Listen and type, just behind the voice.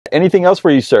Anything else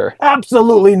for you, sir?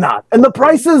 Absolutely not. And the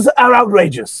prices are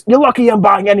outrageous. You're lucky I'm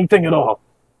buying anything at all.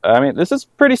 I mean, this is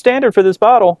pretty standard for this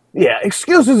bottle. Yeah,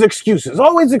 excuses, excuses.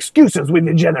 Always excuses with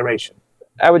your generation.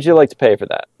 How would you like to pay for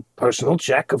that? Personal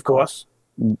check, of course.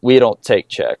 We don't take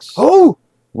checks. Oh!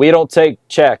 We don't take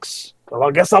checks. Well,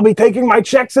 I guess I'll be taking my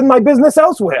checks in my business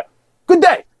elsewhere. Good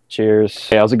day. Cheers.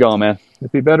 Hey, how's it going, man?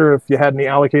 It'd be better if you had any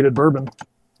allocated bourbon.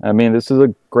 I mean, this is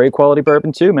a great quality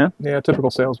bourbon too, man. Yeah,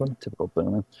 typical salesman. Typical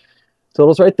bourbon.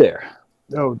 Total's right there.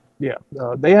 Oh, yeah.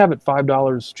 They have it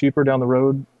 $5 cheaper down the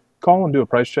road. Call and do a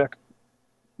price check.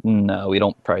 No, we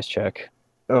don't price check.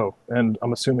 Oh, and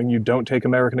I'm assuming you don't take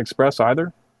American Express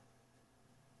either?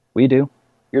 We do.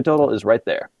 Your total is right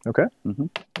there. Okay.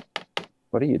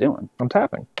 What are you doing? I'm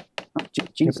tapping. Oh,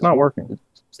 Jesus. It's not working.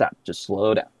 Stop. Just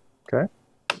slow down. Okay.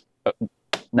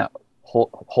 No,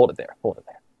 hold it there. Hold it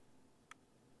there.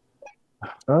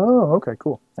 Oh, okay,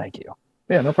 cool. Thank you.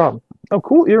 Yeah, no problem. Oh,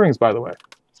 cool earrings, by the way.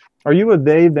 Are you a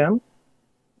they, them?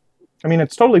 I mean,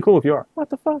 it's totally cool if you are. What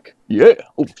the fuck? Yeah.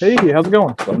 Oh, Hey, how's it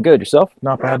going? I'm good. Yourself?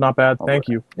 Not bad, not bad. Thank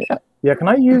you. Yeah. Yeah, can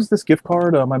I use this gift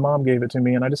card? My mom gave it to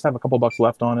me, and I just have a couple bucks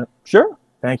left on it. Sure.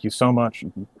 Thank you so much.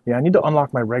 Yeah, I need to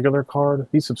unlock my regular card.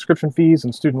 These subscription fees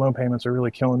and student loan payments are really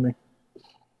killing me.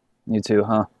 You too,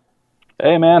 huh?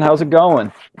 Hey, man. How's it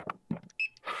going?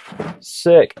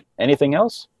 Sick. Anything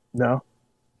else? No,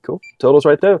 Cool. Total's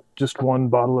right there. just one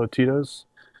bottle of Tito's.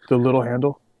 The little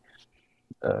handle.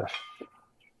 Do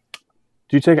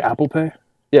you take Apple Pay?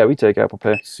 Yeah, we take Apple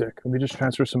Pay. Sick. Let me just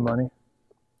transfer some money.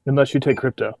 Unless you take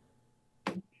crypto.